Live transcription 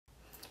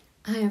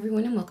Hi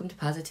everyone and welcome to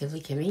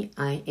Positively Kimmy.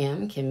 I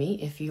am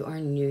Kimmy. If you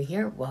are new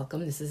here,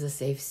 welcome. This is a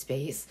safe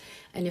space.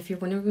 And if you're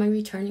one of my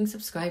returning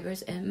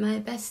subscribers and my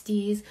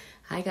besties,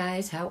 hi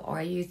guys, how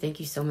are you? Thank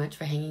you so much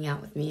for hanging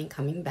out with me and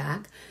coming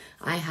back.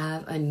 I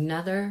have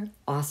another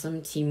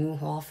awesome TEMU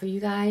haul for you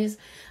guys.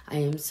 I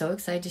am so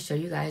excited to show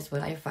you guys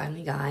what I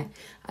finally got.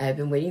 I've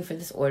been waiting for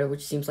this order,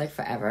 which seems like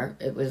forever.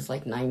 It was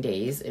like 9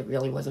 days. It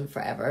really wasn't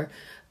forever.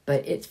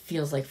 But it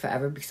feels like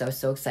forever because I was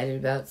so excited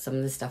about some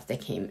of the stuff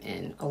that came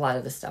in. A lot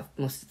of the stuff,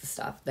 most of the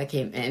stuff that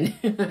came in.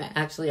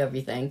 Actually,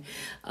 everything.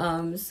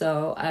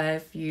 So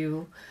if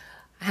you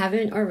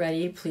haven't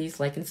already, please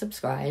like and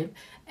subscribe.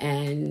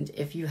 And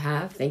if you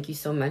have, thank you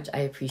so much. I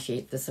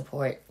appreciate the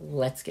support.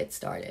 Let's get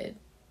started.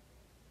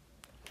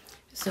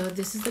 So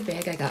this is the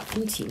bag I got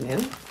from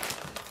TEMU.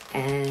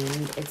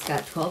 And it's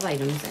got 12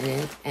 items in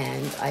it.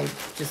 And I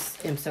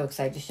just am so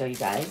excited to show you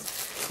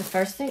guys. The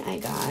first thing I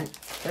got,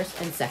 first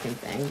and second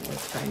thing,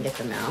 let's try and get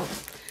them out,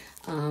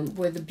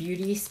 were the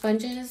beauty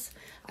sponges.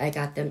 I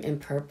got them in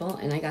purple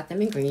and I got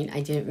them in green.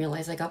 I didn't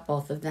realize I got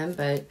both of them,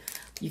 but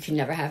you can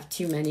never have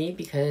too many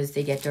because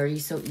they get dirty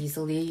so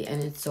easily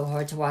and it's so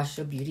hard to wash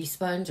a beauty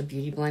sponge, a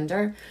beauty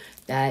blender,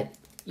 that,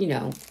 you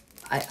know,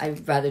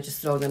 I'd rather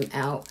just throw them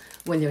out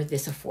when they're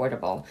this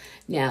affordable.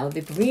 Now,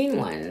 the green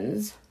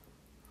ones,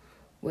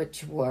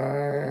 which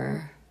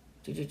were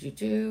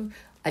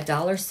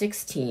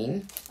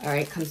 $1.16. All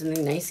right, comes in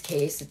a nice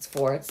case. It's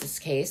this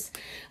case.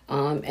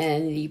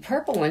 And the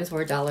purple ones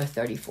were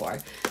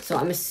 $1.34. So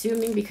I'm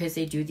assuming because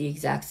they do the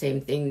exact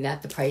same thing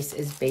that the price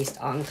is based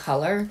on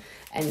color,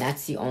 and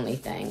that's the only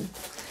thing.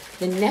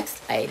 The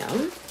next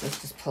item,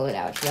 let's just pull it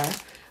out here.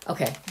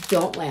 Okay,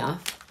 don't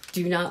laugh.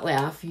 Do not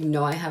laugh. You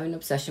know I have an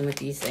obsession with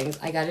these things.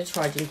 I got a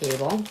charging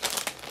cable.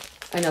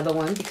 Another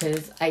one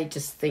because I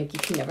just think you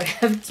can never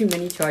have too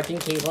many charging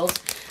cables.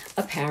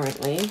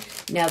 Apparently.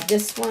 Now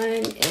this one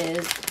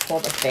is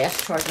called a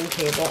fast charging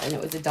cable and it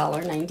was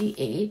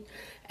 $1.98,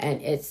 and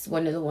it's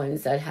one of the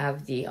ones that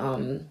have the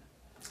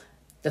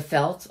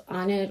felt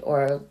on it,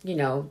 or you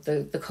know,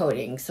 the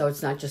coating, so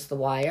it's not just the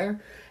wire,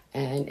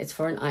 and it's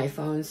for an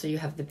iPhone. So you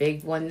have the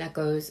big one that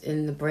goes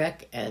in the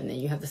brick and then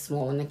you have the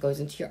small one that goes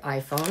into your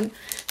iPhone.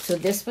 So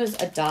this was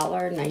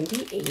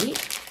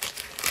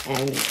 $1.98,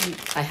 and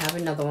I have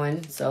another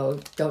one, so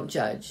don't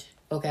judge.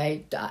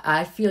 Okay,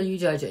 I feel you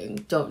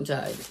judging. Don't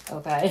judge,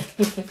 okay?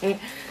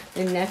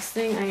 The next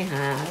thing I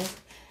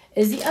have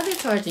is the other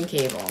charging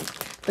cable.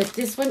 But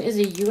this one is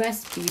a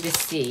USB to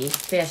C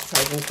fast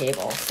charging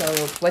cable. So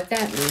what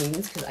that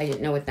means, because I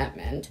didn't know what that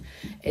meant,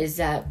 is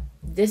that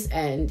this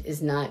end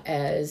is not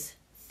as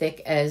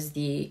thick as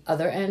the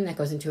other end that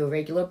goes into a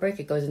regular brick.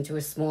 It goes into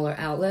a smaller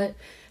outlet.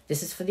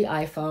 This is for the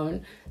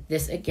iPhone.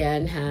 This,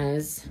 again,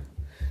 has,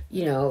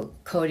 you know,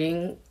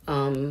 coating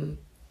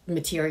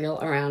material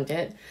around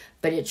it,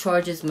 but it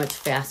charges much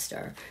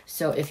faster.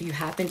 So if you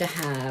happen to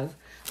have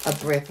a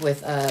brick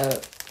with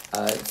a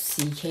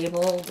C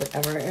cable,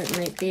 whatever it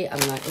might be, I'm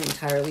not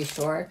entirely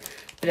sure,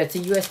 but it's a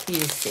USB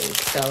to C,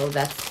 so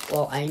that's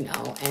all I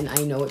know. And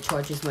I know it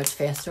charges much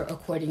faster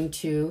according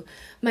to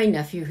my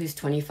nephew who's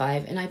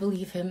 25, and I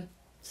believe him.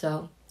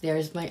 So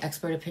there's my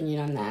expert opinion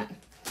on that.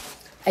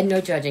 And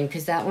no judging,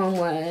 because that one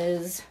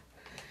was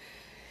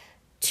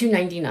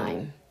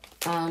 $2.99.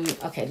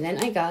 Okay, then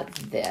I got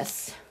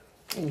this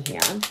in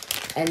here,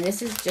 and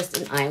this is just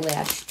an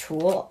eyelash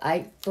tool.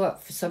 I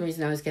thought for some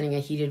reason I was getting a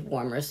heated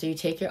warmer. So you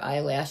take your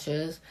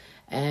eyelashes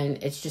and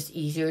it's just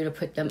easier to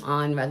put them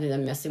on rather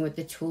than messing with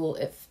the tool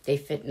if they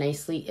fit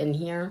nicely in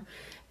here,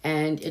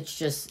 and it's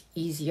just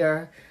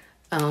easier.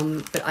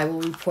 But I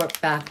will report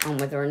back on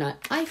whether or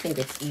not I think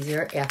it's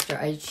easier after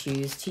I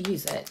choose to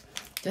use it.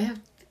 Do I have...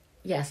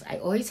 Yes, I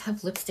always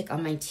have lipstick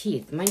on my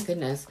teeth. My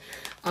goodness.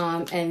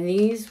 And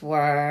these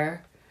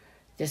were...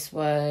 This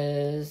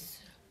was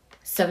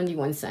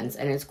 71 cents,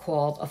 and it's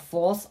called a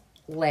false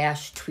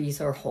lash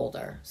tweezer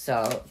holder.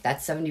 So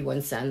that's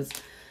 71 cents.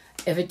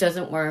 If it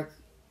doesn't work,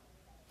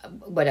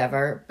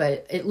 whatever,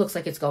 but it looks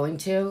like it's going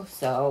to.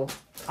 So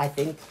I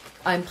think,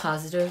 I'm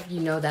positive, you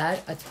know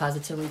that. It's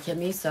Positively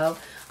Kimmy, so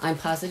I'm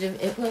positive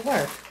it will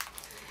work.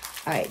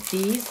 All right,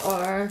 these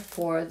are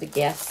for the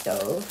gas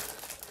stove.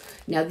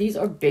 Now, these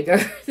are bigger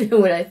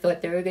than what I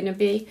thought they were going to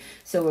be,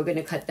 so we're going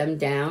to cut them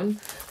down.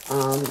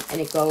 And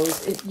it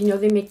goes, you know,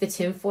 they make the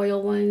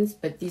tinfoil ones,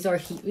 but these are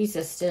heat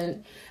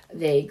resistant.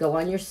 They go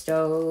on your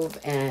stove,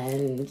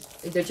 and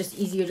they're just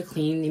easier to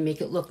clean. They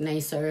make it look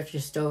nicer if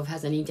your stove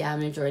has any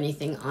damage or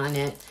anything on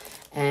it.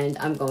 And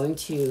I'm going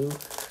to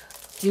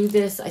do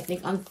this, I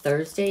think, on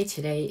Thursday.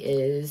 Today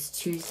is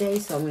Tuesday,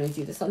 so I'm going to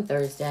do this on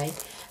Thursday.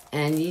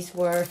 And these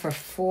were for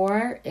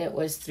 4, it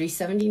was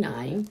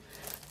 $3.79.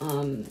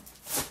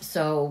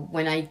 So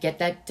when I get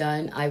that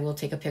done, I will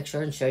take a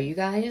picture and show you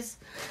guys.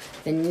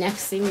 The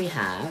next thing we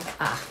have,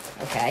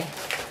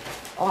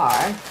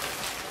 are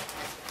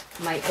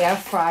my air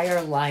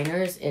fryer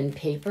liners in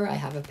paper. I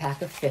have a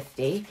pack of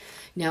 50.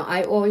 Now,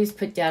 I always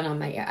put down on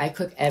my I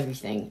cook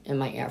everything in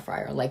my air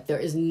fryer. Like, there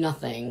is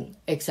nothing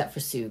except for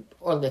soup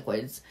or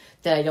liquids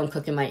that I don't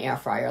cook in my air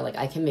fryer. Like,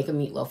 I can make a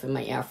meatloaf in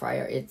my air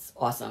fryer. It's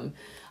awesome.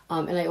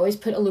 And I always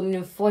put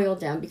aluminum foil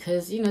down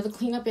because, you know, the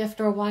cleanup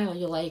after a while,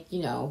 you're like,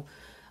 you know,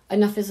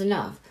 enough is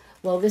enough.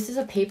 Well, this is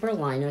a paper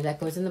liner that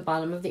goes in the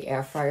bottom of the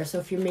air fryer. So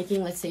if you're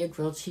making, let's say, a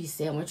grilled cheese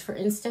sandwich, for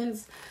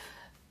instance,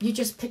 you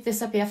just pick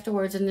this up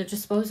afterwards and they're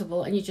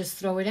disposable and you just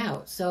throw it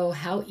out. So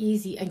how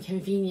easy and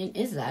convenient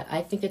is that?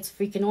 I think it's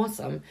freaking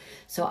awesome.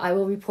 So I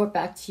will report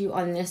back to you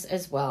on this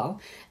as well.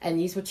 And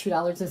these were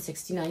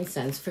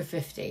 $2.69 for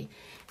 50.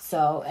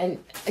 So,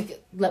 and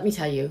let me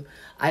tell you,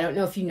 I don't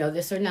know if you know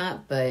this or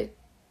not, but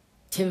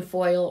tin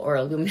foil or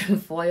aluminum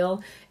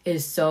foil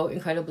is so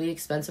incredibly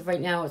expensive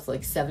right now. It's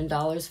like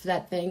 $7 for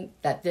that thing,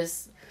 that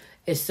this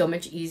is so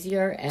much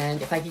easier.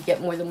 And if I could get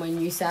more than one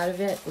use out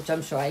of it, which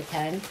I'm sure I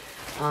can,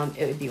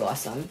 it would be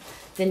awesome.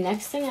 The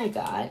next thing I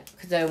got,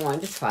 because I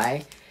wanted to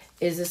try,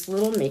 is this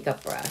little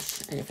makeup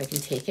brush. And if I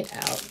can take it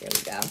out, there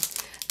we go.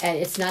 And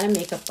it's not a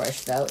makeup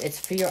brush though, it's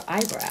for your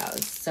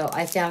eyebrows. So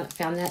I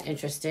found that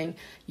interesting.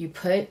 You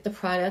put the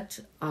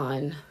product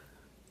on,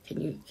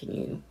 can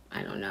you,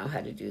 I don't know how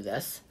to do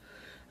this.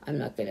 I'm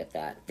not good at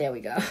that. There we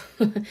go.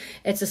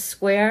 It's a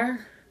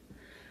square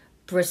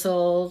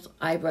bristled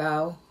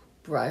eyebrow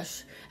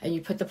brush, and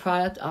you put the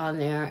product on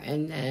there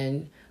and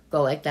then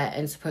go like that,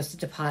 and it's supposed to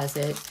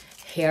deposit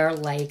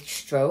hair-like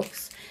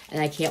strokes.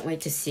 And I can't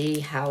wait to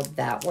see how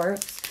that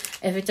works.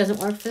 If it doesn't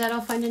work for that,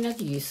 I'll find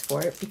another use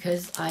for it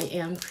because I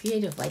am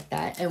creative like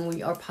that, and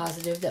we are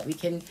positive that we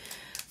can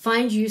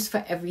find use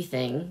for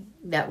everything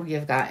that we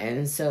have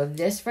gotten. So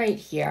this right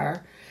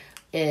here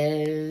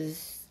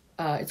is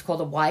it's called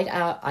a wide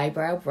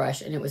eyebrow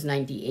brush, and it was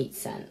 98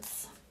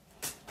 cents.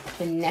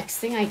 The next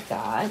thing I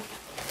got,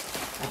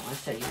 I don't want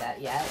to show you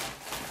that yet,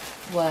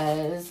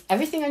 was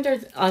everything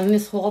on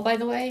this haul, by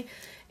the way,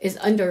 is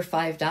under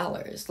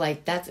 $5.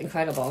 Like, that's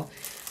incredible.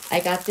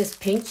 I got this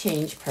pink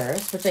change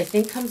purse, which I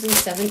think comes in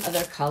 7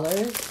 other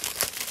colors.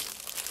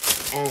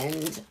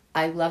 And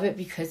I love it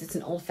because it's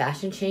an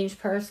old-fashioned change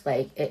purse.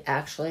 Like, it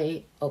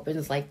actually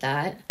opens like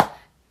that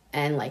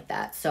and like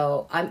that.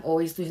 So I'm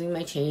always losing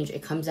my change.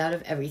 It comes out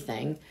of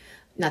everything.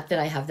 Not that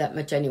I have that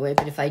much anyway,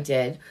 but if I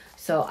did.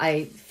 So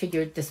I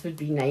figured this would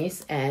be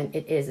nice, and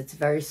it is. It's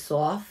very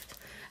soft,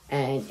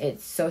 and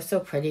it's so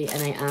pretty,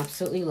 and I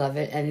absolutely love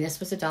it. And this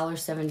was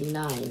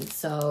 $1.79.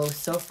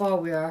 So far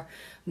we are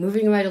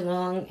moving right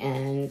along,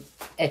 and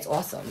it's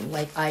awesome.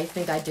 Like, I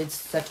think I did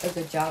such a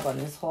good job on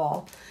this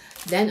haul.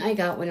 Then I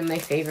got one of my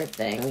favorite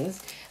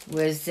things,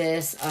 was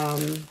this,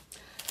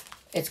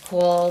 it's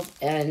called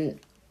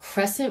an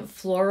crescent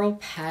floral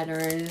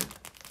pattern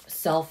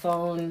cell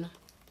phone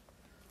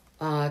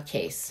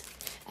case.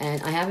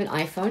 And I have an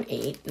iPhone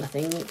 8,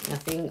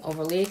 nothing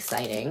overly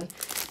exciting.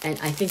 And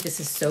I think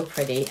this is so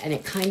pretty. And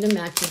it kind of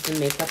matches the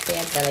makeup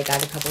bag that I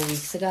got a couple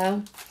weeks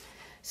ago.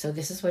 So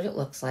this is what it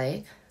looks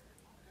like.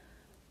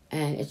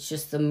 And it's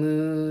just the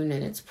moon,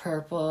 and it's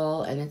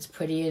purple, and it's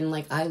pretty. And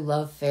like, I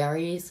love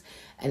fairies,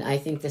 and I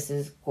think this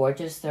is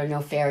gorgeous. There are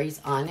no fairies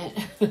on it,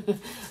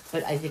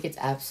 but I think it's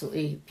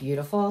absolutely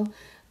beautiful.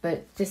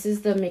 But this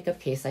is the makeup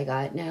case I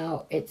got.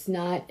 Now, it's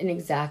not an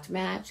exact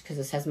match because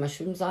this has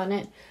mushrooms on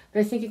it, but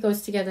I think it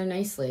goes together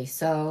nicely.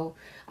 So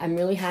I'm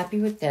really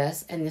happy with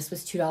this, and this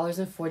was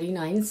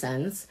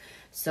 $2.49.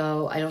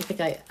 So I don't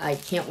think I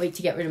can't wait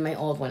to get rid of my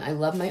old one. I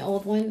love my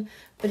old one,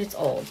 but it's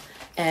old.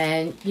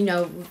 And, you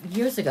know,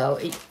 years ago,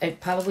 it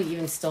probably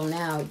even still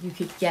now, you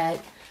could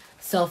get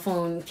cell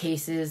phone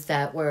cases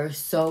that were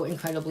so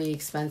incredibly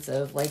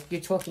expensive. Like, you're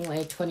talking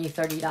like $20,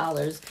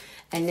 $30.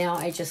 And now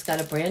I just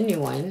got a brand new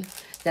one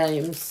that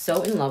I'm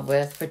so in love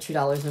with for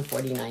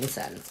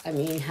 $2.49. I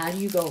mean, how do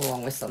you go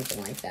wrong with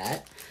something like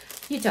that?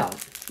 You don't.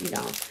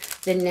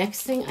 The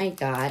next thing I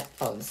got,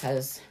 oh, this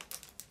has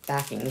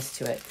backings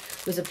to it,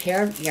 was a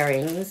pair of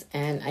earrings,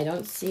 and I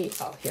don't see,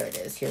 oh, here it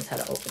is. Here's how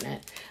to open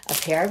it. A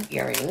pair of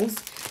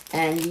earrings,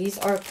 and these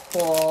are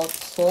called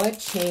claw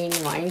chain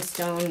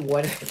rhinestone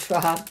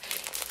Waterdropp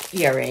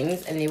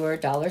earrings, and they were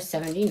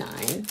 $1.79.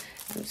 I'm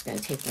just going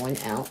to take one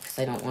out because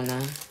I don't want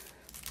to,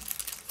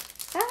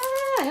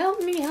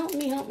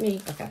 help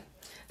me. Okay.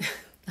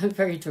 I'm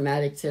very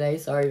dramatic today.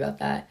 Sorry about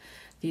that.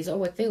 These are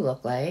what they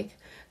look like.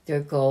 They're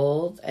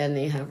gold, and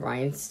they have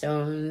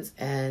rhinestones,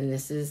 and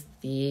this is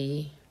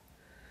the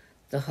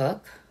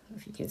hook.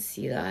 If you can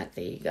see that,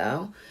 there you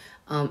go.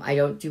 I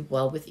don't do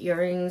well with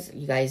earrings.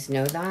 You guys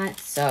know that.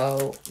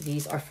 So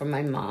these are from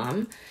my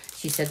mom.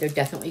 She said they're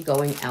definitely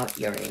going out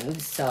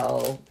earrings.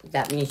 So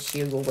that means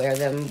she will wear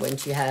them when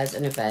she has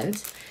an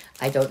event.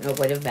 I don't know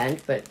what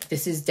event, but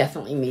this is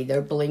definitely me.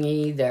 They're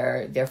blingy,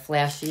 they're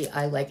flashy.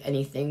 I like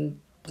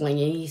anything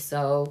blingy,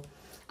 so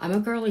I'm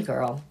a girly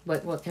girl.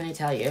 What can I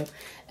tell you?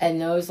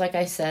 And those, like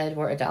I said,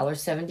 were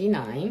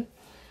 $1.79. And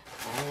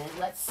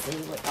let's see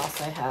what else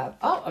I have.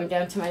 Oh, I'm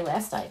down to my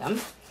last item.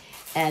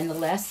 And the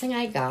last thing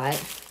I got,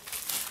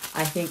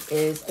 I think,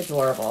 is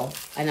adorable.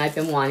 And I've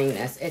been wanting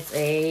this. It's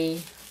a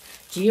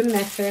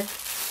geometric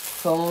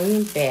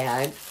phone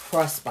bag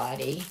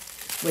crossbody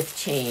with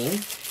chain.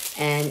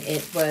 And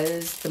it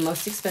was the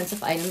most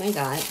expensive item I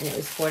got, and it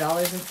was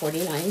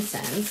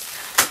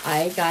 $4.49.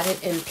 I got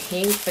it in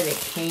pink, but it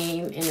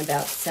came in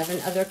about 7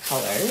 other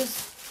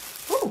colors.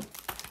 Ooh,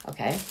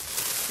 okay?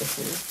 This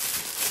is,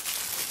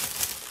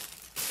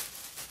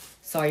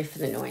 sorry for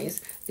the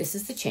noise. This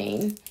is the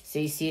chain. So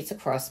you see it's a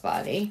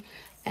crossbody.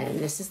 And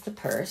this is the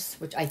purse,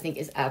 which I think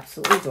is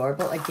absolutely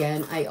adorable.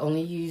 Again, I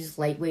only use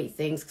lightweight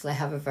things because I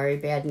have a very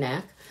bad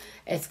neck.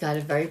 It's got a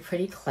very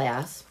pretty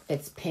clasp.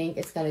 It's pink.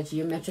 It's got a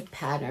geometric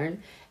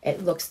pattern.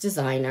 It looks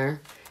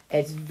designer.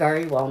 It's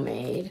very well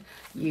made.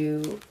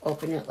 You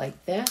open it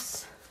like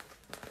this.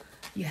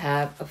 You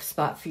have a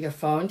spot for your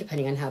phone,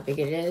 depending on how big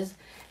it is.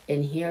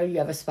 In here, you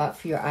have a spot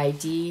for your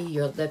ID,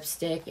 your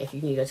lipstick, if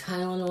you need a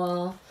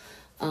Tylenol,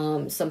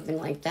 something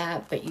like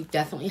that. But you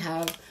definitely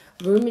have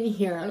room in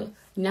here.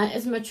 Not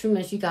as much room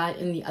as you got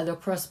in the other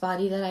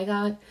crossbody that I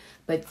got,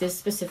 but this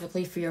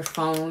specifically for your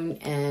phone,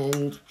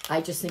 and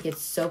I just think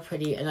it's so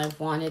pretty, and I've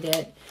wanted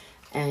it,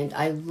 and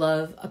I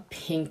love a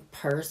pink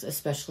purse,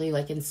 especially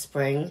like in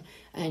spring.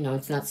 I know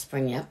it's not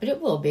spring yet, but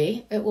it will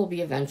be. It will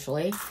be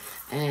eventually,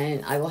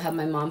 and I will have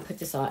my mom put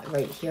this on.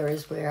 Right here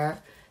is where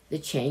the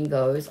chain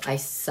goes. I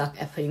suck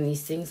at putting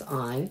these things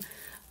on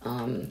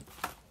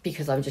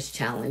because I'm just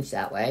challenged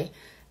that way,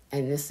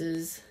 and this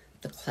is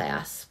the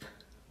clasp.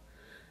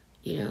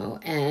 You know,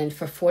 and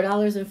for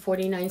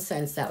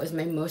 $4.49, that was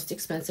my most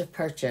expensive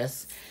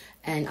purchase.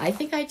 And I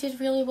think I did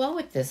really well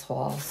with this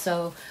haul.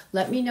 So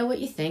let me know what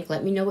you think.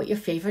 Let me know what your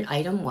favorite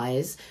item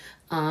was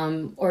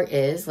or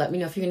is. Let me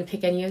know if you're going to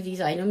pick any of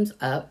these items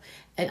up.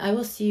 And I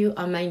will see you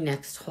on my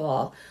next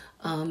haul.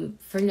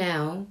 For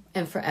now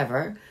and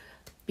forever,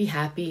 be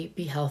happy,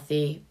 be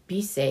healthy,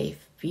 be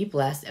safe, be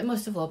blessed, and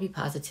most of all, be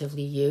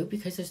positively you,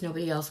 because there's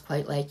nobody else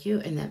quite like you.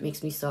 And that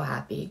makes me so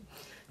happy.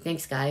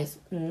 Thanks, guys.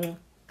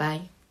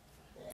 Bye.